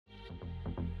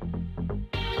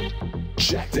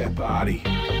Shake that body.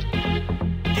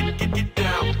 Get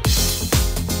down.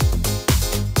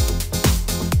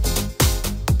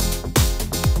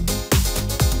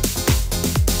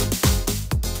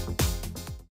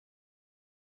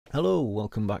 Hello,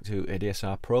 welcome back to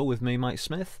ADSR Pro with me, Mike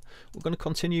Smith. We're going to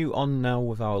continue on now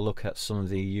with our look at some of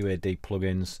the UAD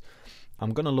plugins.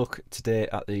 I'm going to look today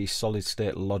at the Solid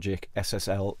State Logic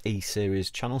SSL E series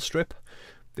channel strip.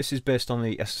 This is based on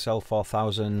the SSL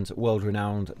 4000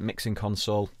 world-renowned mixing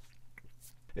console.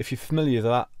 If you're familiar with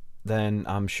that, then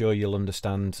I'm sure you'll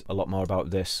understand a lot more about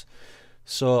this.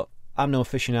 So I'm no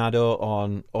aficionado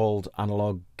on old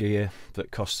analog gear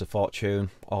that costs a fortune.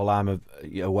 All I'm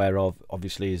aware of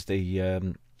obviously is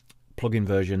the plug-in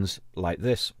versions like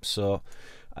this, so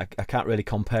I can't really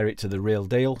compare it to the real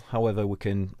deal. However, we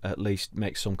can at least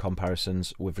make some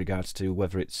comparisons with regards to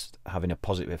whether it's having a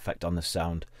positive effect on the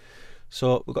sound.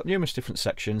 So we've got numerous different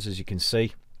sections, as you can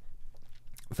see.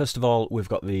 First of all, we've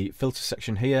got the filter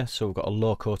section here, so we've got a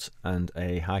low cut and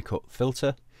a high cut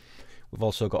filter. We've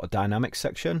also got a dynamic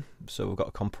section, so we've got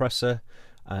a compressor,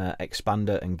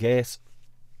 expander and gate,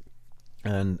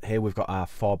 and here we've got our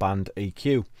 4-band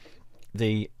EQ.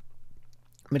 The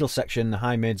middle section, the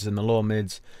high mids and the low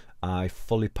mids, are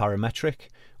fully parametric,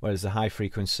 whereas the high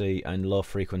frequency and low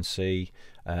frequency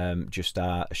just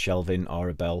are a shelving or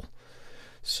a bell.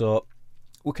 So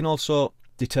we can also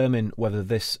determine whether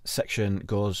this section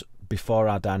goes before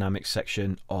our dynamics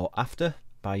section or after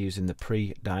by using the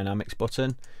pre-dynamics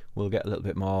button. We'll get a little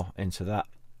bit more into that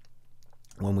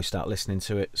when we start listening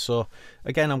to it. So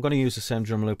again, I'm going to use the same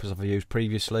drum loop as I've used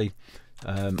previously.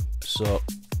 So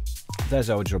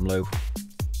there's our drum loop.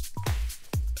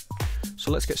 So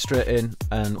let's get straight in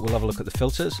and we'll have a look at the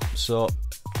filters. So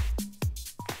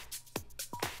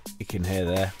you can hear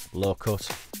there, low cut,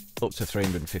 up to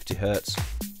 350 Hertz.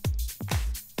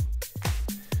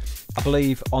 I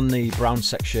believe on the brown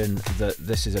section that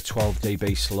this is a 12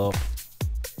 dB slope.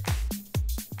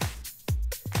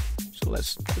 So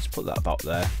let's put that about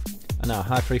there. And now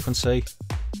high frequency.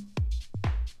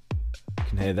 You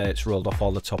can hear there it's rolled off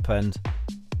all the top end.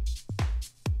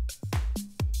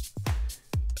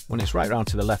 When it's right round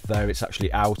to the left there, it's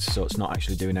actually out, so it's not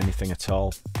actually doing anything at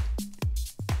all.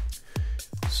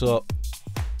 So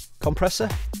compressor.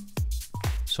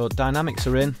 So dynamics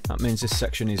are in, that means this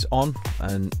section is on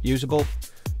and usable.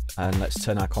 And let's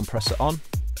turn our compressor on.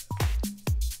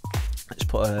 Let's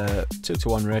put a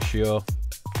 2:1 ratio.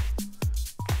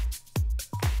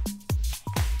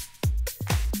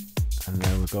 And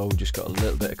there we go, we've just got a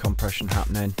little bit of compression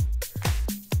happening.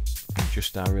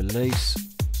 Adjust our release.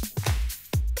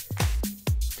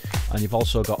 And you've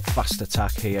also got fast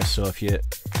attack here, so if you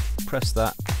press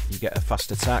that, you get a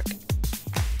fast attack.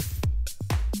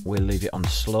 We'll leave it on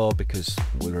slow because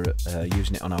we're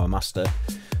using it on our master,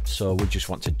 so we just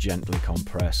want to gently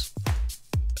compress.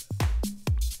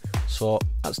 So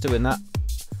that's doing that.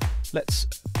 Let's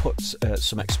put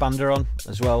some expander on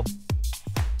as well.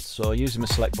 So using the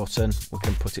select button, we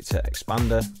can put it to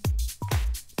expander.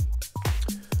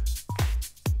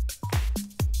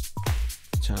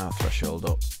 Turn our threshold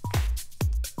up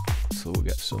so we'll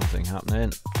get something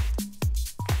happening.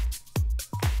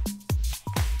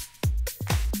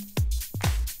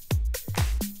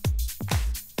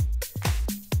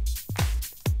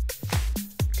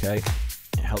 Okay,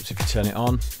 it helps if you turn it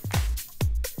on.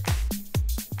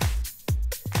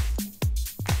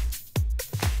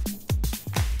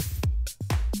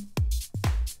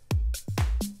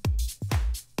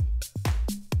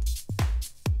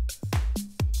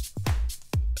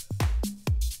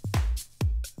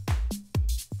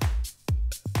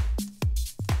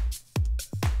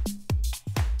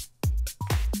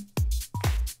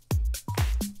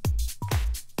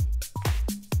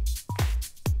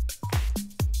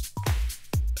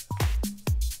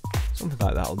 Something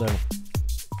like that'll do.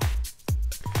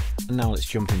 And now let's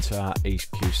jump into our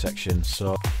EQ section.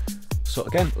 So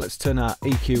again, let's turn our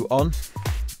EQ on.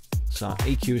 So our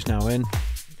EQ is now in,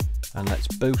 and let's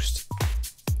boost.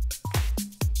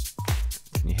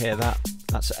 Can you hear that?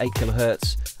 That's at 8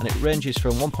 kHz, and it ranges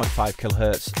from 1.5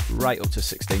 kHz right up to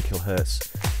 16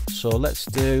 kHz. So let's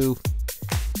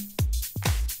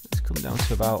come down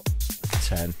to about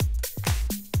 10.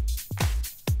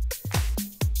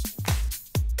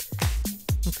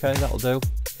 Okay, that'll do.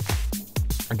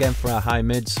 Again, for our high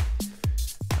mids,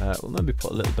 we'll maybe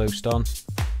put a little boost on.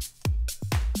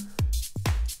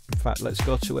 In fact, let's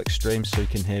go to extreme so you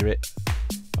can hear it.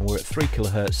 And we're at 3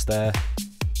 kHz there.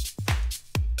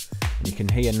 And you can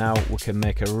hear now we can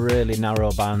make a really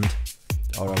narrow band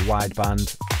or a wide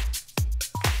band.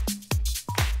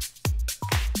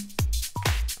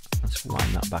 Let's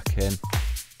wind that back in.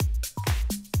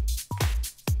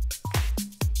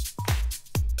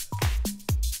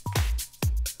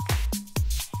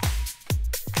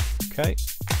 Okay.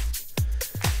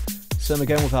 Same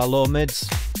again with our low mids.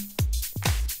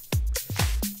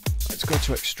 Let's go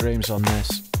to extremes on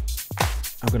this.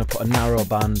 I'm going to put a narrow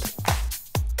band.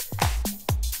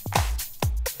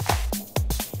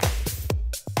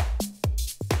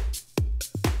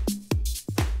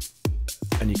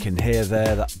 And you can hear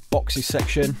there that boxy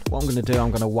section. What I'm going to do,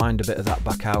 I'm going to wind a bit of that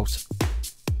back out.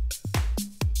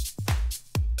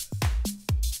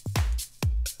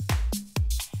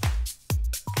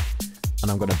 And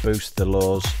I'm going to boost the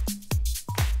lows.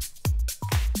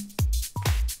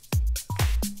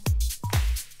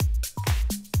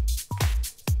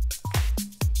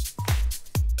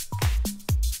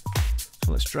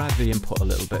 So let's drive the input a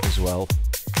little bit as well.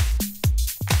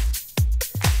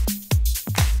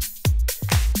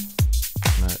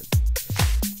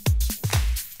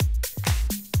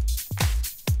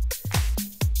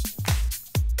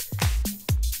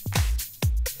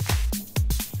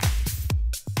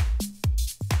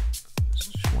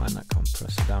 That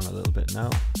compressor down a little bit now.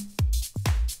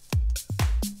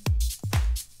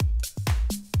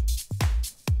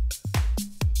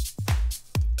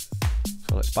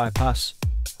 So let's bypass.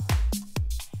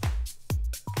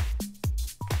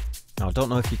 Now I don't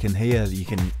know if you can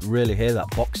really hear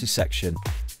that boxy section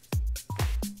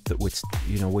that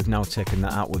we've now taken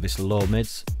that out with this low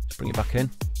mids. Let's bring it back in.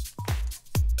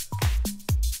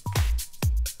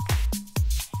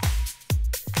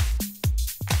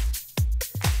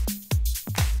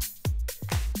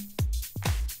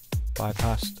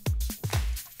 Bypassed.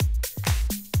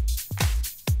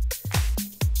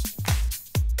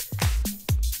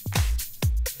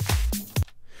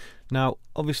 Now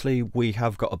obviously we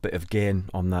have got a bit of gain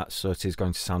on that, so it is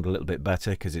going to sound a little bit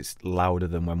better because it's louder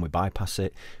than when we bypass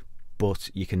it,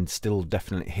 but you can still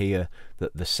definitely hear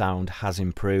that the sound has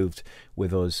improved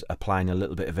with us applying a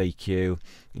little bit of EQ,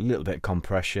 a little bit of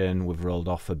compression. We've rolled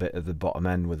off a bit of the bottom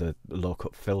end with a low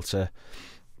cut filter.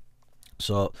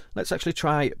 So let's actually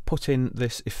try putting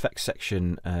this effect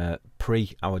section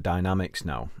pre our dynamics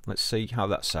now. Let's see how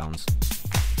that sounds.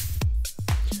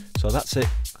 So that's it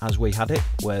as we had it,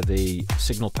 where the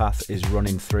signal path is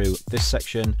running through this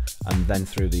section and then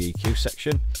through the EQ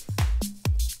section.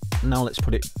 Now let's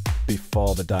put it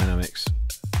before the dynamics.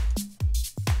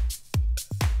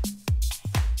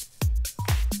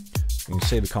 You can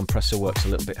see the compressor works a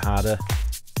little bit harder.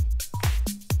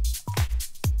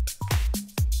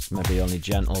 Maybe only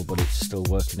gentle, but it's still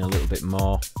working a little bit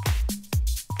more.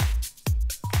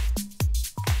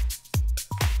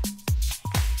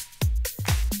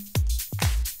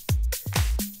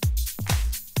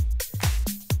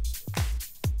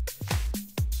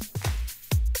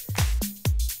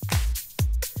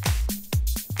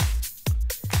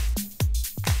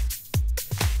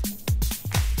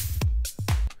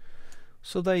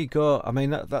 So there you go. I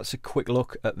mean, that's a quick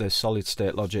look at the Solid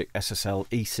State Logic SSL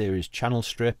E Series channel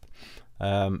strip.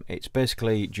 It's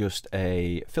basically just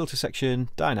a filter section,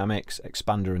 dynamics,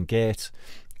 expander and gate,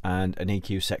 and an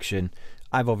EQ section.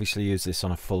 I've obviously used this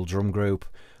on a full drum group.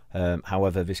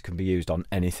 However, this can be used on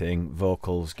anything,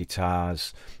 vocals,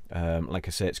 guitars. Like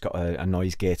I say, it's got a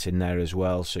noise gate in there as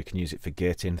well, so you can use it for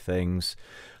gating things.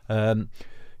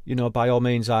 You know, by all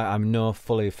means, I'm no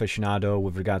fully aficionado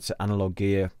with regards to analog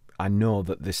gear. I know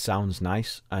that this sounds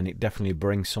nice and it definitely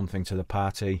brings something to the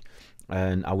party,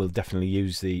 and I will definitely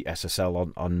use the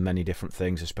SSL on many different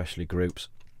things, especially groups,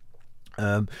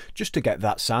 just to get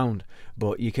that sound.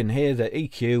 But you can hear that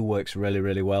EQ works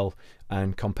really well,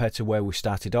 and compared to where we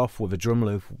started off with a drum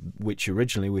loop, which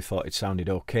originally we thought it sounded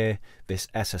okay, this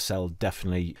SSL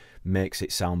definitely makes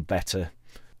it sound better.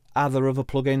 Are there other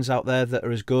plugins out there that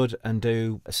are as good and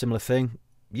do a similar thing?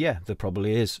 Yeah, there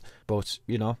probably is, but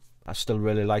you know, I still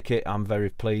really like it. I'm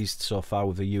very pleased so far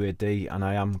with the UAD, and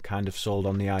I am kind of sold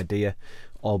on the idea,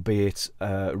 albeit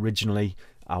originally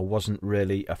I wasn't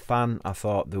really a fan. I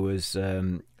thought there was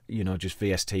you know, just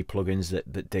VST plugins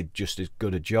that did just as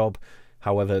good a job.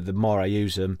 However, the more I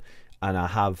use them, and I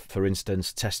have, for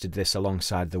instance, tested this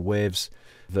alongside the Waves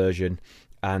version,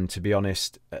 and to be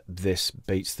honest, this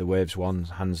beats the Waves one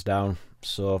hands down.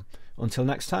 So until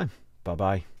next time, bye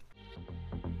bye.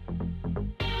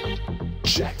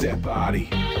 Jack that body.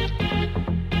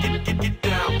 Get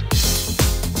down.